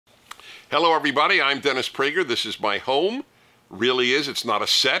Hello, everybody. I'm Dennis Prager. This is my home. Really is. It's not a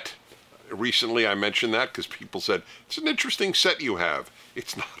set. Recently, I mentioned that because people said, it's an interesting set you have.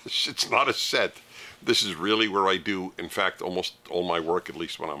 It's not a set. This is really where I do, in fact, almost all my work, at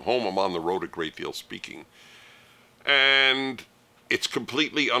least when I'm home. I'm on the road a great deal speaking. And it's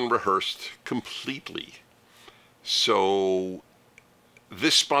completely unrehearsed, completely. So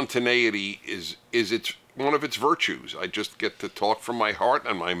this spontaneity is one of its virtues. I just get to talk from my heart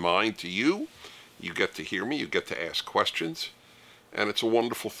and my mind to you. You get to hear me. You get to ask questions. And it's a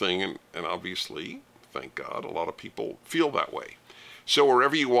wonderful thing. And obviously, thank God, a lot of people feel that way. So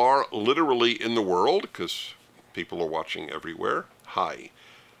wherever you are, literally in the world, because people are watching everywhere, hi.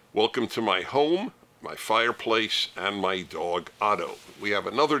 Welcome to my home, my fireplace, and my dog, Otto. We have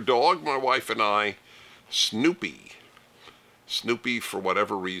another dog, my wife and I, Snoopy. Snoopy, for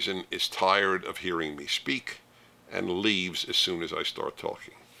whatever reason, is tired of hearing me speak and leaves as soon as I start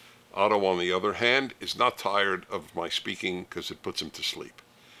talking. Otto, on the other hand, is not tired of my speaking because it puts him to sleep.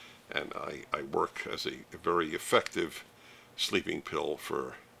 And I work as a very effective sleeping pill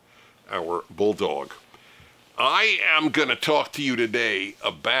for our bulldog. I am going to talk to you today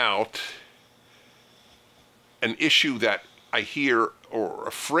about an issue that I hear, or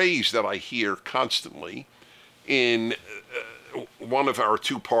a phrase that I hear constantly in one of our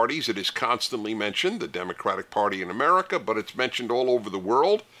two parties. It is constantly mentioned, the Democratic Party in America, but it's mentioned all over the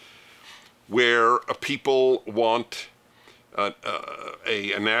world, where people want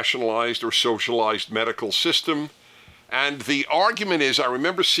a nationalized or socialized medical system. And the argument is, I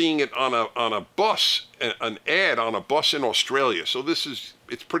remember seeing it on a bus, an ad on a bus in Australia. So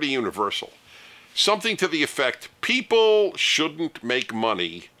it's pretty universal. Something to the effect, people shouldn't make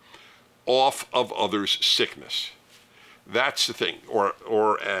money off of others' sickness. That's the thing.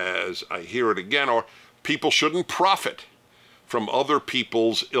 Or as I hear it again, or people shouldn't profit from other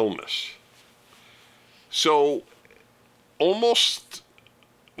people's illness. So almost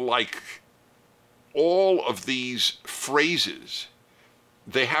like all of these phrases,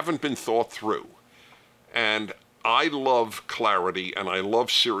 they haven't been thought through. And I love clarity and I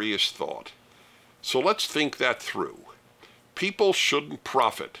love serious thought. So let's think that through. People shouldn't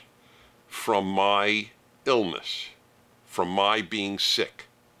profit from my illness, from my being sick.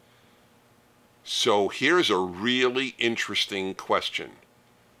 So here's a really interesting question.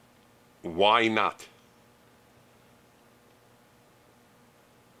 Why not?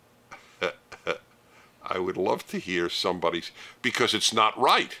 I would love to hear somebody's, because it's not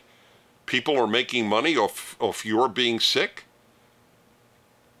right. People are making money off your being sick.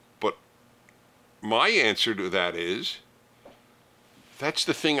 But my answer to that is, that's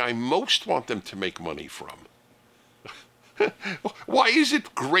the thing I most want them to make money from. Why is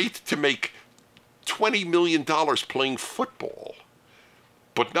it great to make $20 million playing football,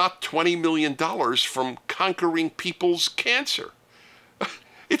 but not $20 million from conquering people's cancer?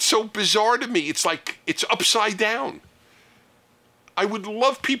 It's so bizarre to me. It's like it's upside down. I would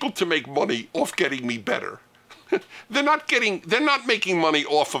love people to make money off getting me better. They're not making money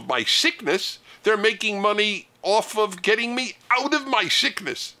off of my sickness. They're making money off of getting me out of my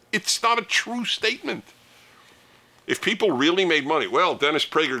sickness. It's not a true statement. If people really made money, well, Dennis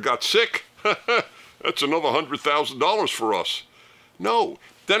Prager got sick. That's another $100,000 for us. No,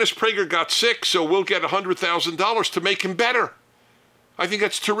 Dennis Prager got sick, so we'll get $100,000 to make him better. I think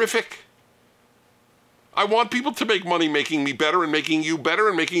that's terrific. I want people to make money making me better and making you better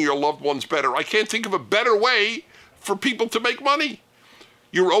and making your loved ones better. I can't think of a better way for people to make money.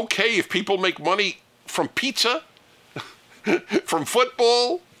 You're okay if people make money from pizza, from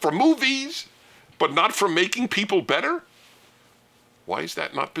football, from movies, but not from making people better? Why is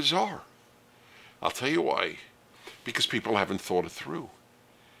that not bizarre? I'll tell you why. Because people haven't thought it through.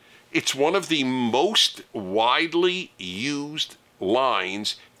 It's one of the most widely used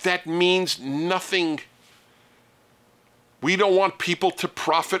lines that means nothing. We don't want people to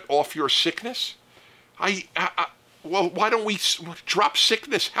profit off your sickness? Well, why don't we drop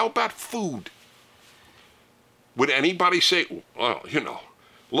sickness? How about food? Would anybody say, well,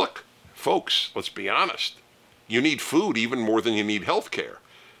 look, folks, let's be honest. You need food even more than you need health care.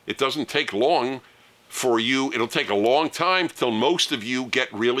 It doesn't take long for you. It'll take a long time till most of you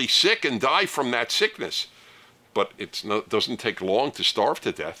get really sick and die from that sickness. But it doesn't take long to starve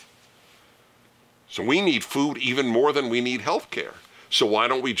to death. So we need food even more than we need health care. So why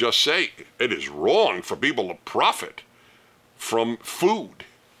don't we just say it is wrong for people to profit from food?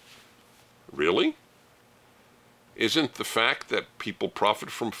 Really? Isn't the fact that people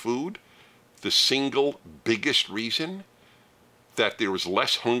profit from food the single biggest reason that there is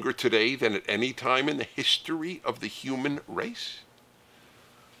less hunger today than at any time in the history of the human race?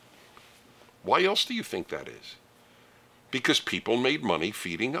 Why else do you think that is? Because people made money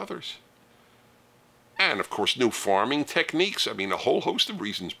feeding others. And, of course, new farming techniques. I mean, a whole host of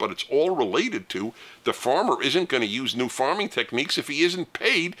reasons, but it's all related to the farmer isn't going to use new farming techniques if he isn't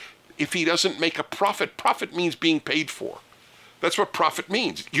paid, if he doesn't make a profit. Profit means being paid for. That's what profit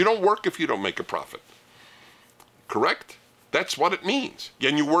means. You don't work if you don't make a profit. Correct? That's what it means.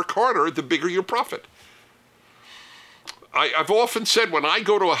 And you work harder, the bigger your profit. I've often said when I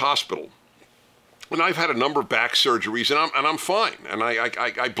go to a hospital, and I've had a number of back surgeries, and I'm fine, and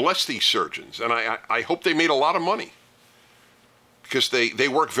I bless these surgeons, and I hope they made a lot of money because they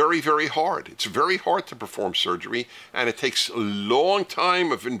work very, very hard. It's very hard to perform surgery, and it takes a long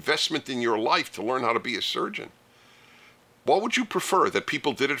time of investment in your life to learn how to be a surgeon. What would you prefer, that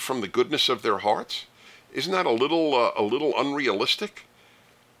people did it from the goodness of their hearts? Isn't that a little unrealistic?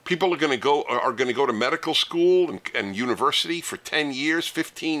 People are going to go to medical school and university for 10 years,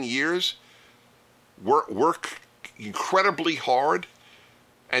 15 years. Work incredibly hard,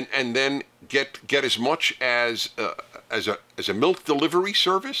 and then get as much as a milk delivery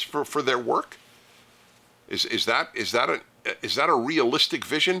service for their work. Is that a realistic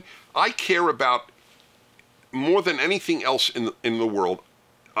vision? I care about, more than anything else in the world,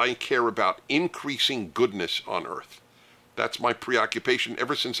 I care about increasing goodness on earth. That's my preoccupation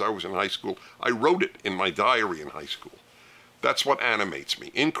ever since I was in high school. I wrote it in my diary in high school. That's what animates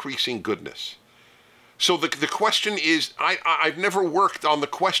me, increasing goodness. So the question is, I've never worked on the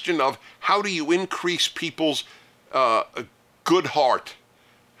question of how do you increase people's good heart.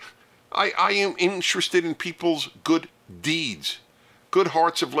 I am interested in people's good deeds. Good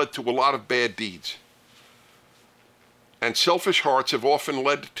hearts have led to a lot of bad deeds. And selfish hearts have often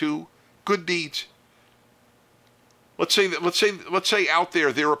led to good deeds. Let's say out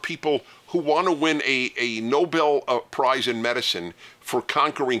there are people who want to win a Nobel Prize in medicine for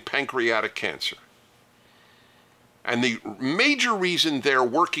conquering pancreatic cancer. And the major reason they're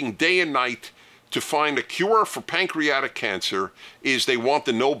working day and night to find a cure for pancreatic cancer is they want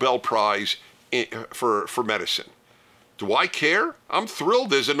the Nobel Prize for medicine. Do I care? I'm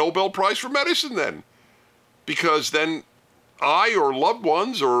thrilled there's a Nobel Prize for medicine then. Because then I or loved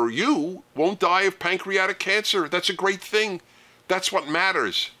ones or you won't die of pancreatic cancer. That's a great thing. That's what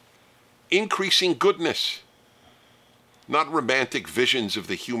matters. Increasing goodness. Not romantic visions of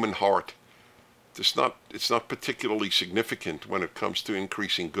the human heart. It's not particularly significant when it comes to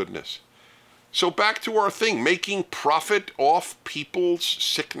increasing goodness. So back to our thing, making profit off people's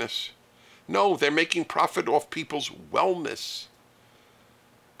sickness. No, they're making profit off people's wellness.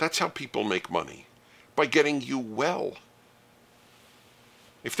 That's how people make money, by getting you well.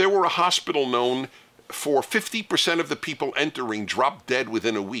 If there were a hospital known for 50% of the people entering drop dead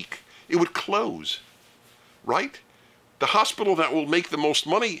within a week, it would close, right? The hospital that will make the most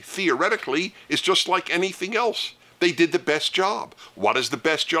money, theoretically, is just like anything else. They did the best job. What does the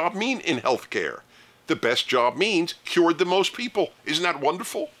best job mean in healthcare? The best job means cured the most people. Isn't that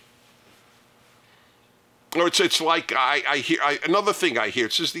wonderful? Or it's like another thing I hear.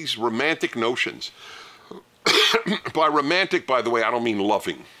 It's just these romantic notions. By romantic, by the way, I don't mean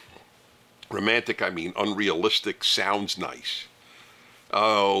loving. Romantic, I mean unrealistic, sounds nice.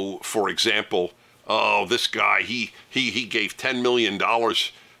 Oh, for example, this guy, he gave $10 million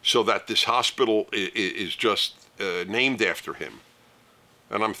so that this hospital is just named after him.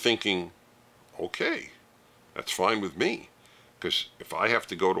 And I'm thinking, okay, that's fine with me. Because if I have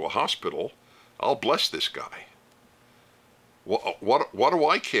to go to a hospital, I'll bless this guy. What do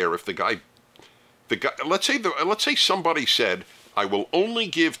I care if the guy, let's say somebody said, I will only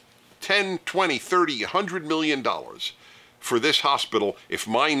give 10, 20, 30, $100 million for this hospital if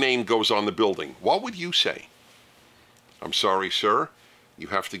my name goes on the building. What would you say? I'm sorry, sir. You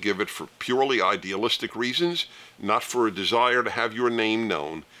have to give it for purely idealistic reasons, not for a desire to have your name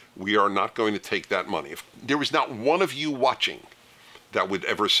known. We are not going to take that money. If there is not one of you watching that would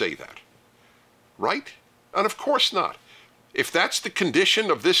ever say that. Right? And of course not. If that's the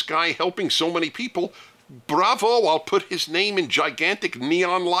condition of this guy helping so many people, bravo, I'll put his name in gigantic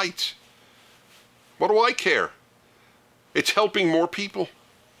neon lights. What do I care? It's helping more people.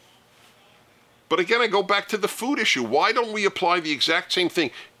 But again, I go back to the food issue. Why don't we apply the exact same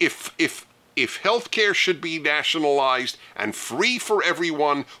thing? If healthcare should be nationalized and free for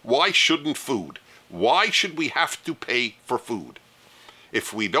everyone, why shouldn't food? Why should we have to pay for food?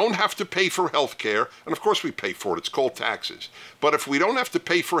 If we don't have to pay for healthcare, and of course we pay for it, it's called taxes. But if we don't have to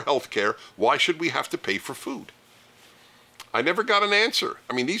pay for healthcare, why should we have to pay for food? I never got an answer.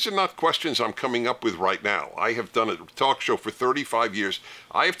 I mean, these are not questions I'm coming up with right now. I have done a talk show for 35 years.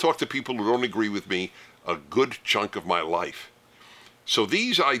 I have talked to people who don't agree with me a good chunk of my life. So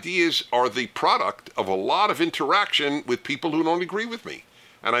these ideas are the product of a lot of interaction with people who don't agree with me.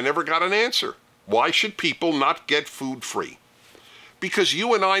 And I never got an answer. Why should people not get food free? Because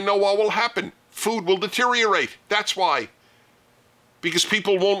you and I know what will happen. Food will deteriorate. That's why. Because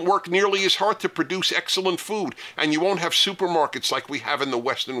people won't work nearly as hard to produce excellent food, and you won't have supermarkets like we have in the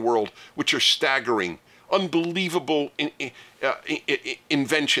Western world, which are staggering, unbelievable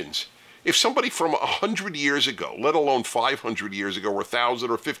inventions. If somebody from 100 years ago, let alone 500 years ago, or 1,000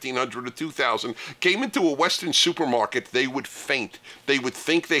 or 1,500 or 2,000, came into a Western supermarket, they would faint. They would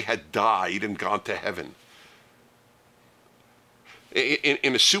think they had died and gone to heaven.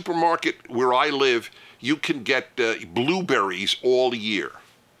 In a supermarket where I live, you can get blueberries all year.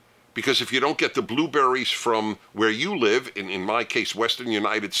 Because if you don't get the blueberries from where you live, in my case, Western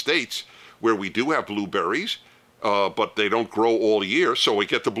United States, where we do have blueberries, but they don't grow all year, so we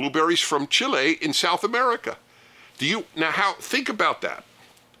get the blueberries from Chile in South America. Think about that.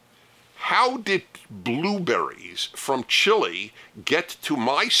 How did blueberries from Chile get to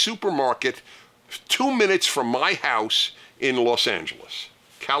my supermarket 2 minutes from my house in Los Angeles,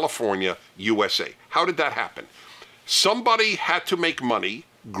 California, USA? How did that happen? Somebody had to make money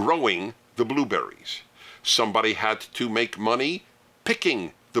growing the blueberries. Somebody had to make money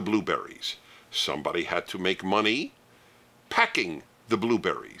picking the blueberries. Somebody had to make money packing the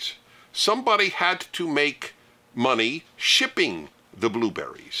blueberries. Somebody had to make money shipping the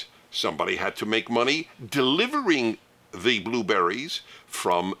blueberries. Somebody had to make money delivering the blueberries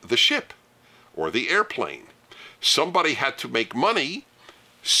from the ship or the airplane. Somebody had to make money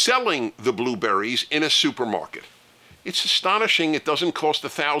selling the blueberries in a supermarket. It's astonishing it doesn't cost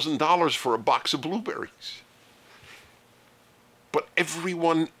 $1,000 for a box of blueberries. But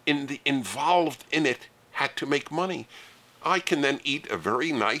everyone involved in it had to make money. I can then eat a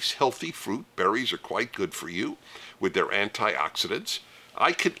very nice, healthy fruit. Berries are quite good for you with their antioxidants.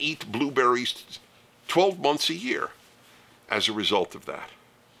 I can eat blueberries 12 months a year as a result of that,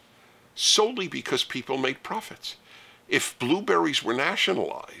 solely because people made profits. If blueberries were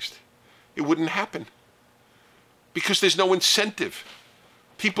nationalized, it wouldn't happen because there's no incentive.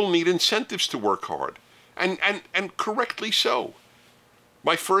 People need incentives to work hard, and correctly so.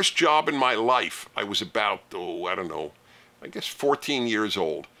 My first job in my life, I was about, I guess 14 years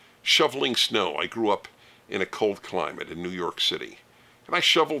old, shoveling snow. I grew up in a cold climate in New York City, and I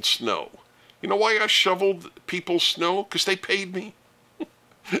shoveled snow. You know why I shoveled people's snow? Because they paid me.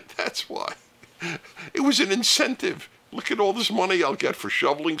 That's why. It was an incentive. Look at all this money I'll get for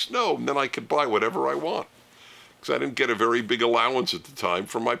shoveling snow, and then I could buy whatever I want. Because I didn't get a very big allowance at the time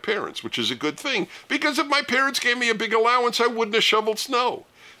from my parents, which is a good thing. Because if my parents gave me a big allowance, I wouldn't have shoveled snow.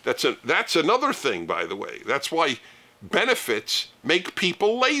 That's another thing, by the way. That's why benefits make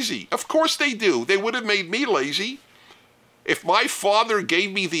people lazy. Of course they do. They would have made me lazy. If my father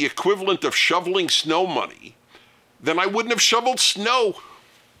gave me the equivalent of shoveling snow money, then I wouldn't have shoveled snow.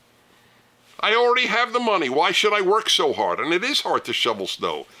 I already have the money. Why should I work so hard? And it is hard to shovel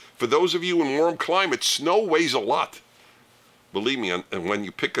snow. For those of you in warm climates, snow weighs a lot. Believe me, and when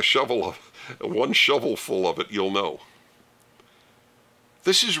you pick a shovel, one shovelful of it, you'll know.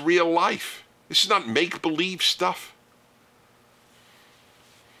 This is real life. This is not make-believe stuff.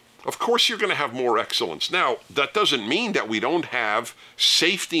 Of course you're going to have more excellence. Now, that doesn't mean that we don't have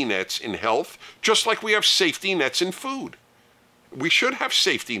safety nets in health, just like we have safety nets in food. We should have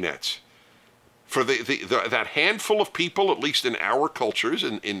safety nets. For that handful of people, at least in our cultures,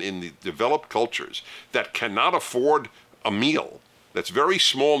 in the developed cultures, that cannot afford a meal, that's a very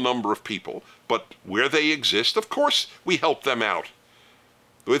small number of people, but where they exist, of course, we help them out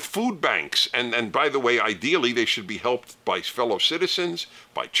with food banks. And by the way, ideally, they should be helped by fellow citizens,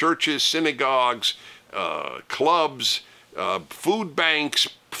 by churches, synagogues, clubs, food banks,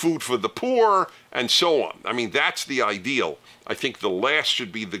 food for the poor, and so on. I mean, that's the ideal. I think the last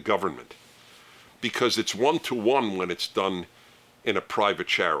should be the government, because it's one-to-one when it's done in a private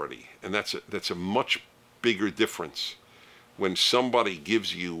charity. And that's a much bigger difference when somebody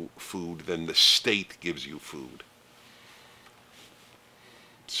gives you food than the state gives you food.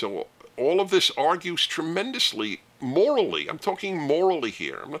 So all of this argues tremendously morally. I'm talking morally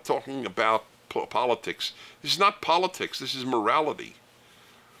here. I'm not talking about politics. This is not politics. This is morality.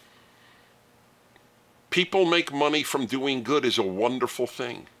 People make money from doing good is a wonderful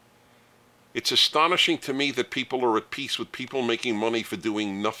thing. It's astonishing to me that people are at peace with people making money for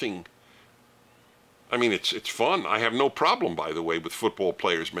doing nothing. I mean, it's fun. I have no problem, by the way, with football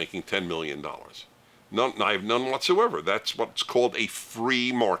players making $10 million. I have none whatsoever. That's what's called a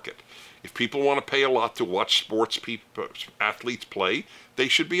free market. If people want to pay a lot to watch athletes play, they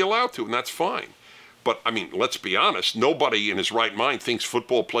should be allowed to, and that's fine. But, I mean, let's be honest, nobody in his right mind thinks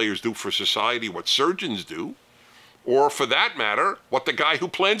football players do for society what surgeons do, or for that matter, what the guy who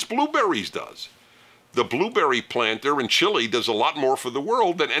plants blueberries does. The blueberry planter in Chile does a lot more for the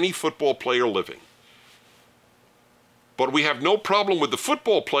world than any football player living. But we have no problem with the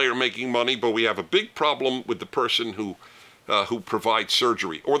football player making money, but we have a big problem with the person who provides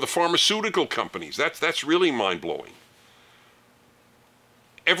surgery, or the pharmaceutical companies. That's really mind-blowing.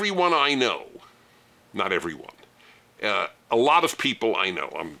 Everyone I know, not everyone, a lot of people I know,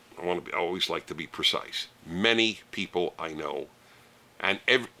 I always like to be precise, many people I know, and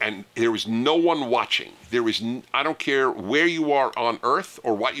there is no one watching. I don't care where you are on earth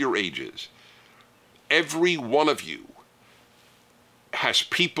or what your age is. Every one of you has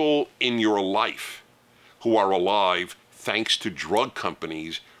people in your life who are alive thanks to drug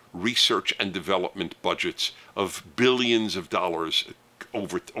companies' research and development budgets of billions of dollars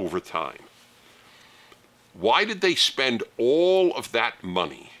over time. Why did they spend all of that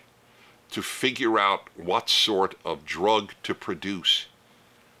money to figure out what sort of drug to produce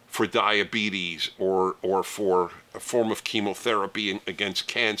for diabetes or for a form of chemotherapy against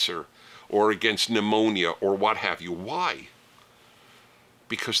cancer or against pneumonia or what have you? Why?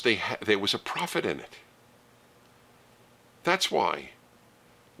 Because there was a profit in it. That's why.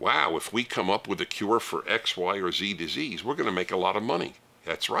 Wow, if we come up with a cure for X, Y, or Z disease, we're going to make a lot of money.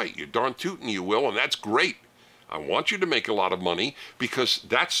 That's right. You're darn tootin' you will, and that's great. I want you to make a lot of money because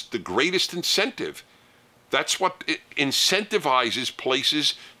that's the greatest incentive. That's what incentivizes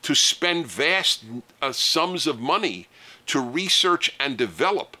places to spend vast sums of money to research and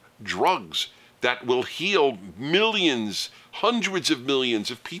develop drugs that will heal millions, hundreds of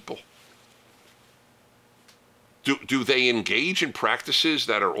millions of people. Do they engage in practices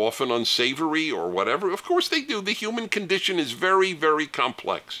that are often unsavory or whatever? Of course they do. The human condition is very, very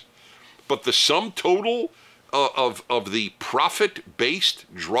complex. But the sum total of the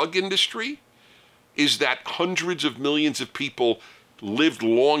profit-based drug industry is that hundreds of millions of people lived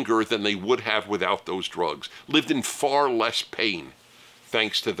longer than they would have without those drugs, lived in far less pain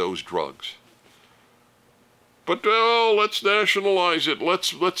thanks to those drugs. But let's nationalize it.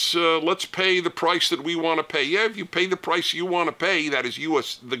 Let's pay the price that we want to pay. Yeah, if you pay the price you want to pay, that is you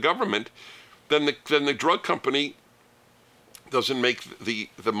as the government, then the drug company doesn't make the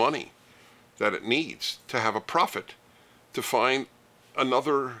money that it needs to have a profit to find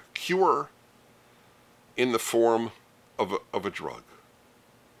another cure in the form of a drug.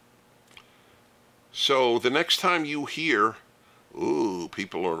 So the next time you hear, ooh,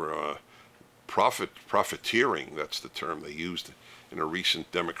 people are profiteering, that's the term they used in a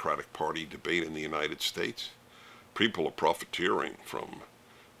recent Democratic Party debate in the United States. People are profiteering from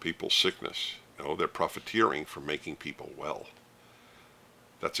people's sickness. No, they're profiteering from making people well.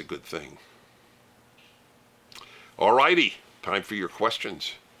 That's a good thing. All righty, time for your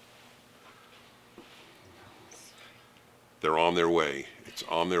questions. They're on their way. It's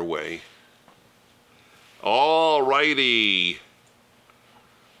on their way. All righty.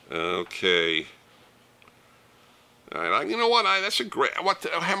 Okay. All right. You know what? That's a great.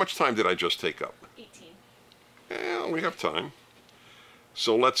 How much time did I just take up? 18. Yeah, we have time.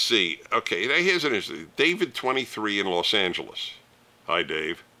 So let's see. Okay. Here's an interesting. David, 23, in Los Angeles. Hi,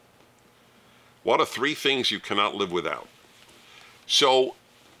 Dave. What are 3 things you cannot live without? So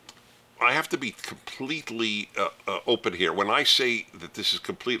I have to be completely open here. When I say that this is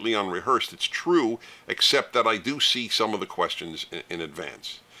completely unrehearsed, it's true, except that I do see some of the questions in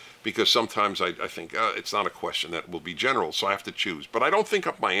advance. Because sometimes I think it's not a question that will be general, so I have to choose. But I don't think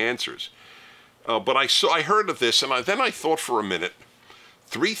up my answers. But I heard of this, and then I thought for a minute,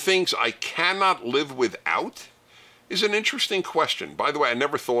 3 things I cannot live without is an interesting question. By the way, I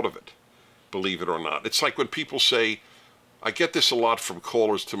never thought of it, believe it or not. It's like when people say, I get this a lot from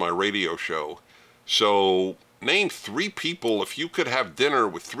callers to my radio show. So name 3 people, if you could have dinner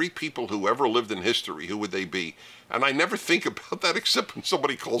with 3 people who ever lived in history, who would they be? And I never think about that except when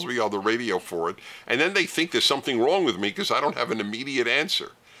somebody calls me on the radio for it. And then they think there's something wrong with me because I don't have an immediate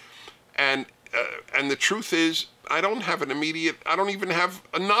answer. And the truth is, I don't even have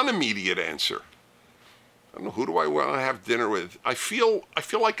a non-immediate answer. I don't know, who do I want to have dinner with? I feel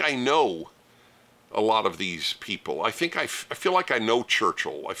like I know a lot of these people. I feel like I know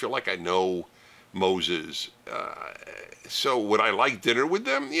Churchill. I feel like I know Moses. So would I like dinner with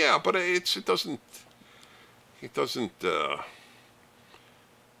them? Yeah, but it doesn't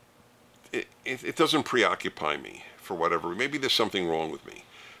preoccupy me for whatever. Maybe there's something wrong with me.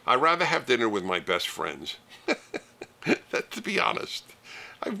 I'd rather have dinner with my best friends. To be honest,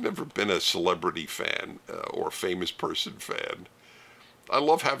 I've never been a celebrity fan or famous person fan. I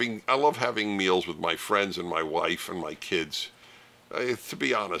love having meals with my friends and my wife and my kids. To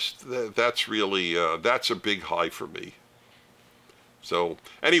be honest, that's really that's a big high for me. So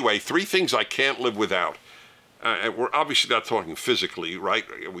anyway, 3 things I can't live without. And we're obviously not talking physically, right?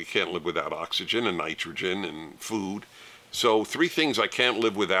 We can't live without oxygen and nitrogen and food. So 3 things I can't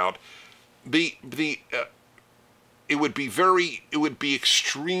live without. It would be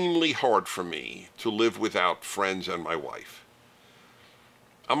extremely hard for me to live without friends and my wife.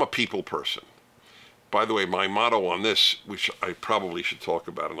 I'm a people person. By the way, my motto on this, which I probably should talk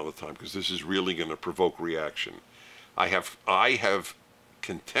about another time because this is really going to provoke reaction. I have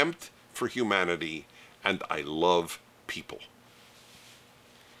contempt for humanity and I love people.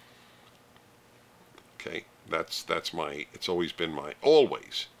 Okay, it's always been my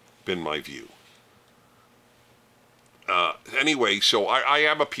view. Anyway, so I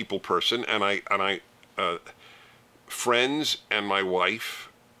am a people person, and friends and my wife,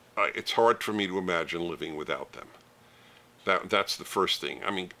 it's hard for me to imagine living without them. That's the first thing.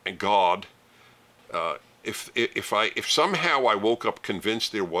 I mean, and God, if somehow I woke up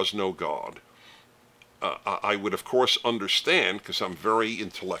convinced there was no God, I would of course understand, because I'm very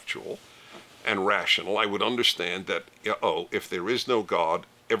intellectual and rational, I would understand that, if there is no God,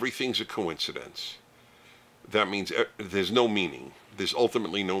 everything's a coincidence. That means there's no meaning. There's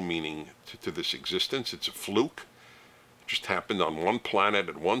ultimately no meaning to this existence. It's a fluke. It just happened on one planet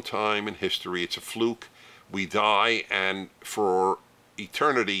at one time in history. It's a fluke. We die, and for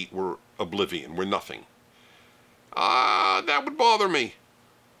eternity, we're oblivion. We're nothing. That would bother me.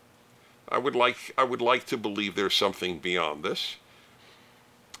 I would like to believe there's something beyond this,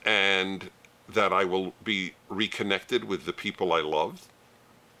 and that I will be reconnected with the people I love.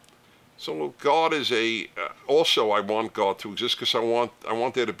 So God is also I want God to exist because I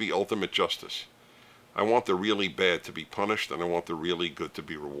want there to be ultimate justice. I want the really bad to be punished, and I want the really good to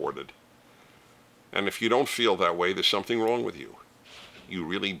be rewarded. And if you don't feel that way, there's something wrong with you. You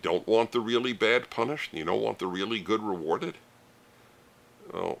really don't want the really bad punished, and you don't want the really good rewarded?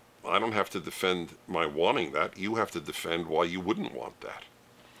 Well, I don't have to defend my wanting that. You have to defend why you wouldn't want that.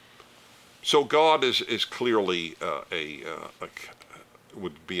 So God is clearly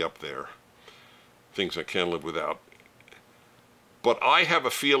would be up there. Things I can't live without. But I have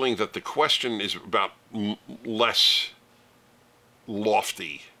a feeling that the question is about less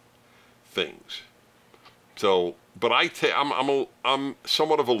lofty things. So, but I'm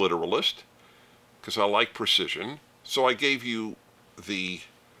somewhat of a literalist because I like precision. So I gave you the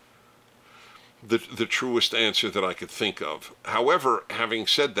truest answer that I could think of. However, having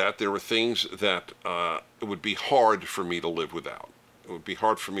said that, there are things that it would be hard for me to live without. It would be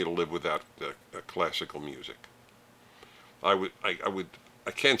hard for me to live without classical music. I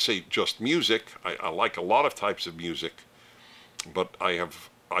can't say just music. I like a lot of types of music, but I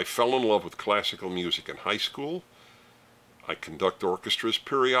fell in love with classical music in high school. I conduct orchestras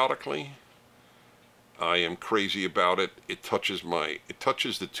periodically. I am crazy about it. It touches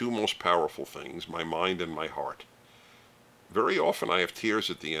the 2 most powerful things, my mind and my heart. Very often I have tears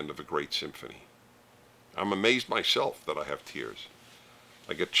at the end of a great symphony. I'm amazed myself that I have tears.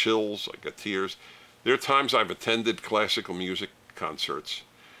 I get chills, I get tears. There are times I've attended classical music concerts,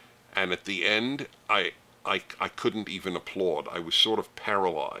 and at the end, I couldn't even applaud. I was sort of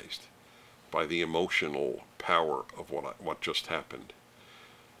paralyzed by the emotional power of what just happened.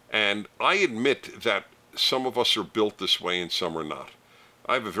 And I admit that some of us are built this way and some are not.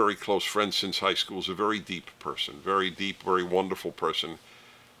 I have a very close friend since high school, who's a very deep person, very deep, very wonderful person.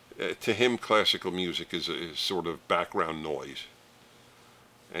 To him, classical music is sort of background noise.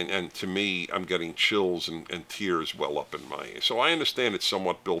 And to me, I'm getting chills and tears well up in my... So I understand it's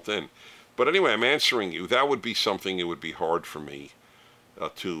somewhat built in. But anyway, I'm answering you. That would be something it would be hard for me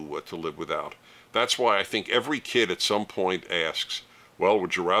to live without. That's why I think every kid at some point asks, well,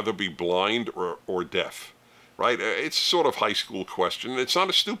 would you rather be blind or deaf? Right? It's a sort of high school question. It's not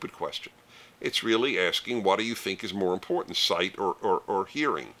a stupid question. It's really asking, what do you think is more important, sight or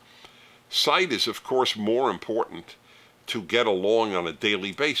hearing? Sight is, of course, more important to get along on a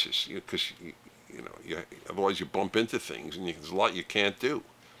daily basis, because otherwise you bump into things, and there's a lot you can't do.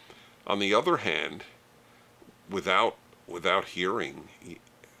 On the other hand, without hearing,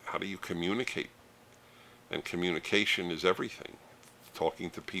 how do you communicate? And communication is everything. Talking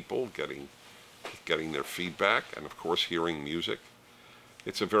to people, getting their feedback, and of course hearing music.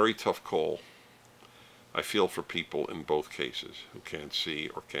 It's a very tough call. I feel for people in both cases who can't see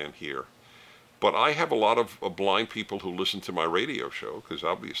or can't hear. But I have a lot of blind people who listen to my radio show, because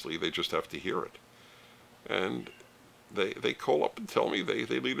obviously they just have to hear it. And they call up and tell me they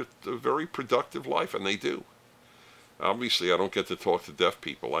lead a very productive life, and they do. Obviously, I don't get to talk to deaf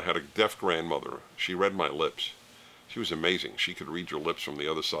people. I had a deaf grandmother. She read my lips. She was amazing. She could read your lips from the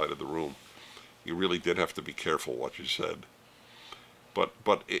other side of the room. You really did have to be careful what you said. But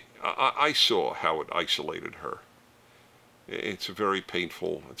I saw how it isolated her. It's a very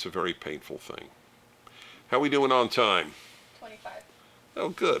painful thing. How we doing on time? 25. Oh,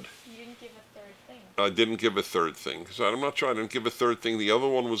 good. You didn't give a third thing. I didn't give a third thing, because I'm not trying to give a third thing. The other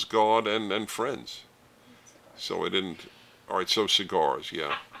one was God and friends. So I didn't. All right, so cigars,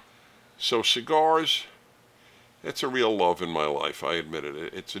 yeah. So cigars, it's a real love in my life. I admit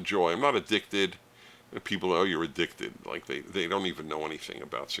it. It's a joy. I'm not addicted. People, oh, you're addicted. Like they don't even know anything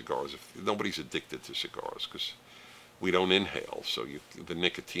about cigars. Nobody's addicted to cigars because we don't inhale, so the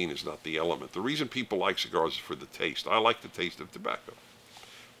nicotine is not the element. The reason people like cigars is for the taste. I like the taste of tobacco.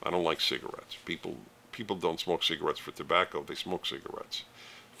 I don't like cigarettes. People don't smoke cigarettes for tobacco. They smoke cigarettes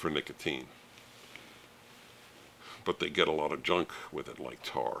for nicotine. But they get a lot of junk with it, like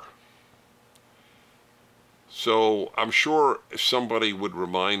tar. So I'm sure if somebody would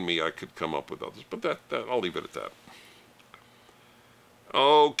remind me, I could come up with others. But that I'll leave it at that.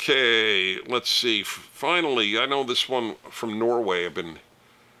 Okay, let's see. Finally, I know this one from Norway I've been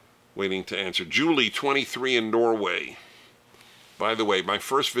waiting to answer. Julie, 23, in Norway. By the way, my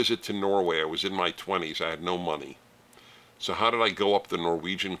first visit to Norway, I was in my 20s. I had no money. So how did I go up the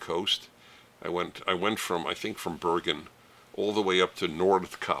Norwegian coast? I went from, I think from Bergen, all the way up to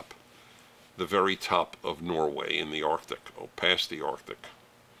Nordkapp, the very top of Norway in the Arctic, past the Arctic.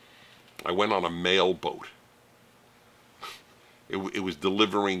 I went on a mail boat. It was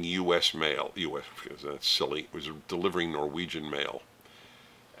delivering U.S. mail. U.S. because that's silly. It was delivering Norwegian mail.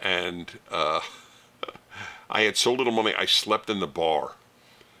 And I had so little money, I slept in the bar.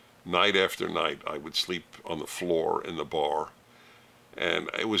 Night after night, I would sleep on the floor in the bar. And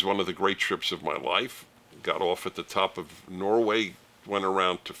it was one of the great trips of my life. Got off at the top of Norway, went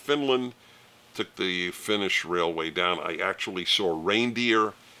around to Finland, took the Finnish railway down. I actually saw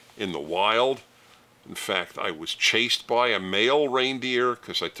reindeer in the wild. In fact, I was chased by a male reindeer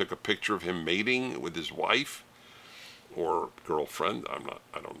because I took a picture of him mating with his wife or girlfriend. I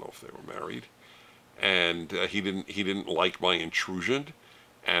don't know if they were married. And he didn't like my intrusion.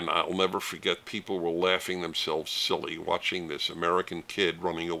 And I'll never forget, people were laughing themselves silly watching this American kid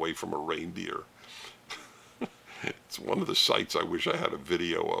running away from a reindeer. It's one of the sights I wish I had a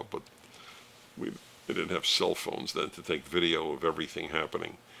video of, but they didn't have cell phones then to take video of everything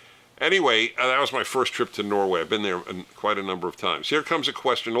happening. Anyway, that was my first trip to Norway. I've been there quite a number of times. Here comes a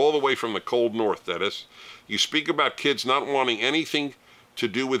question all the way from the cold north, Dennis. You speak about kids not wanting anything to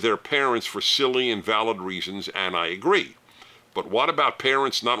do with their parents for silly and valid reasons, and I agree. But what about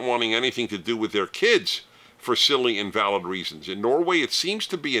parents not wanting anything to do with their kids for silly and valid reasons? In Norway, it seems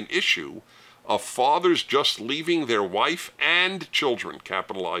to be an issue of fathers just leaving their wife and children,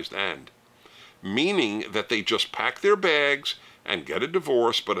 capitalized and, meaning that they just pack their bags and get a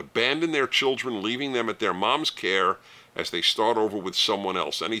divorce, but abandon their children, leaving them at their mom's care as they start over with someone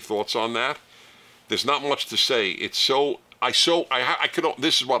else. Any thoughts on that? There's not much to say. It's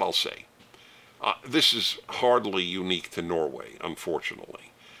this is what I'll say. This is hardly unique to Norway,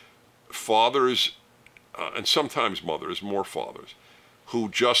 unfortunately. Fathers, and sometimes mothers, more fathers, who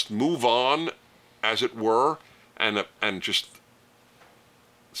just move on, as it were, and just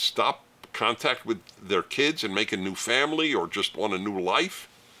stop contact with their kids and make a new family or just want a new life.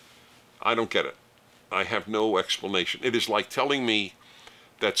 I don't get it. I have no explanation. It is like telling me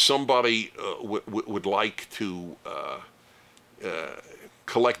that somebody would like to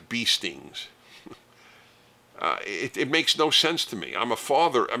collect bee stings. It makes no sense to me. I'm a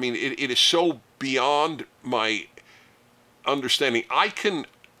father. I mean, it is so beyond my understanding. I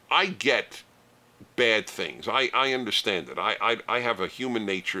get bad things. I understand it. I have a human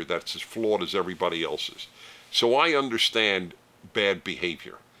nature that's as flawed as everybody else's. So I understand bad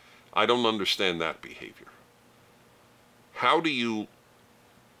behavior. I don't understand that behavior. How do you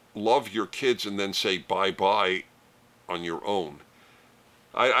love your kids and then say bye-bye on your own?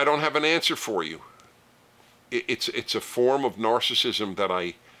 I don't have an answer for you. It's a form of narcissism that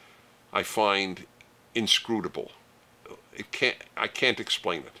I find inscrutable. I can't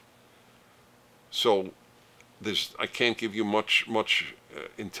explain it. So I can't give you much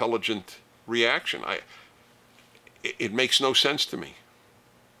intelligent reaction. It makes no sense to me.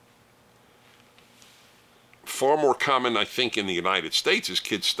 Far more common, I think, in the United States is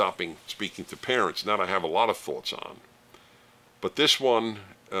kids stopping speaking to parents. That I have a lot of thoughts on. But this one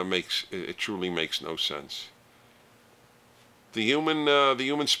it truly makes no sense. The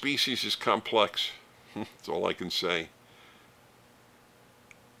human species is complex. That's all I can say.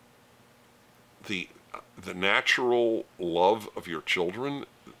 the natural love of your children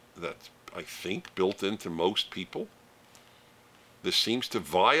that's, I think, built into most people. This seems to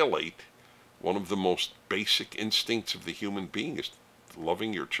violate one of the most basic instincts of the human being, is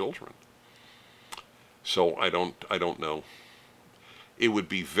loving your children. So I don't know. It would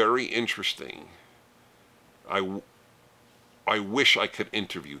be very interesting. I wish I could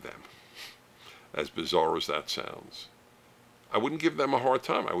interview them, as bizarre as that sounds. I wouldn't give them a hard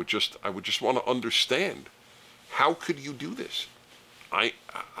time. I would just want to understand, how could you do this?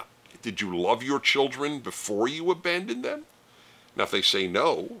 Did you love your children before you abandoned them? Now, if they say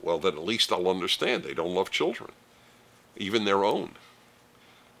no, well, then at least I'll understand they don't love children, even their own.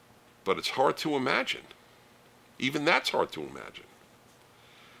 But it's hard to imagine. Even that's hard to imagine.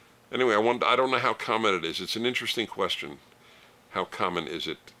 Anyway, I don't know how common it is. It's an interesting question. How common is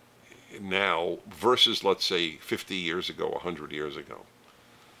it now versus, let's say, 50 years ago, 100 years ago?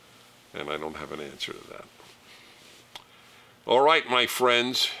 And I don't have an answer to that. All right, my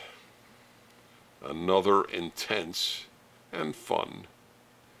friends. Another intense and fun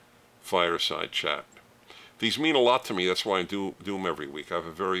fireside chat. These mean a lot to me. That's why I do them every week. I have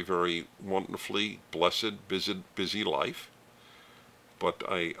a very, very wonderfully blessed, busy life. But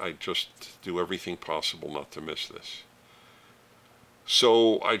I just do everything possible not to miss this.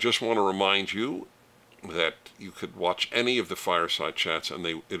 So I just want to remind you that you could watch any of the fireside chats and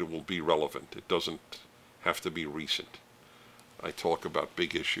it will be relevant. It doesn't have to be recent. I talk about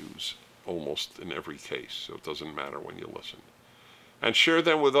big issues almost in every case, so it doesn't matter when you listen. And share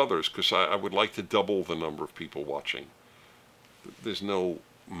them with others, because I would like to double the number of people watching. There's no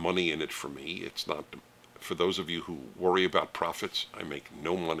money in it for me. It's not, for those of you who worry about profits, I make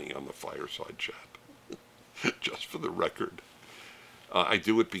no money on the fireside chat. Just for the record. I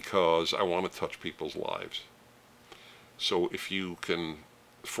do it because I want to touch people's lives. So if you can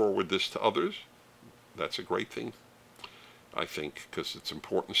forward this to others, that's a great thing, I think, because it's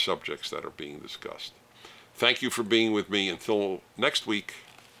important subjects that are being discussed. Thank you for being with me. Until next week,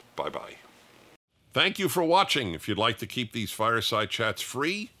 bye-bye. Thank you for watching. If you'd like to keep these fireside chats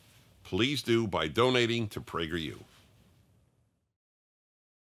free, please do by donating to PragerU.